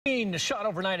Teen shot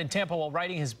overnight in Tampa while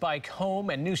riding his bike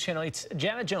home, and News Channel 8's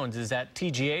Jana Jones is at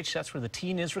TGH. That's where the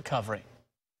teen is recovering.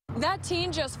 That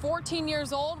teen, just 14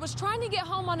 years old, was trying to get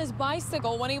home on his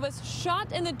bicycle when he was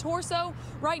shot in the torso.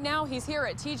 Right now, he's here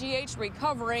at TGH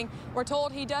recovering. We're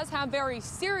told he does have very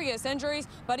serious injuries,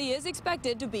 but he is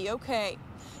expected to be okay.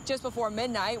 Just before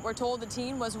midnight, we're told the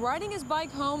teen was riding his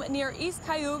bike home near East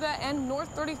Cayuga and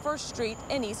North 31st Street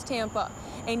in East Tampa.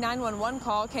 A 911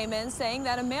 call came in saying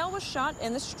that a male was shot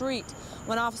in the street.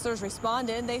 When officers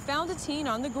responded, they found the teen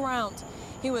on the ground.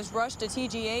 He was rushed to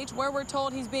TGH, where we're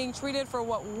told he's being treated for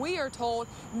what we are told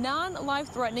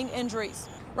non-life-threatening injuries.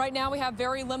 Right now, we have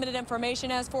very limited information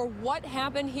as for what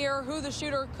happened here, who the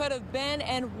shooter could have been,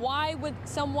 and why would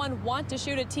someone want to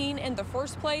shoot a teen in the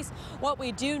first place. What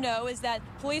we do know is that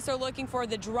police are looking for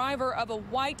the driver of a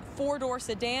white four-door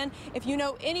sedan. If you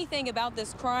know anything about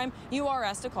this crime, you are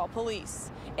asked to call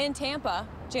police. In Tampa,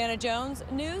 Jana Jones,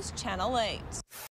 News Channel 8.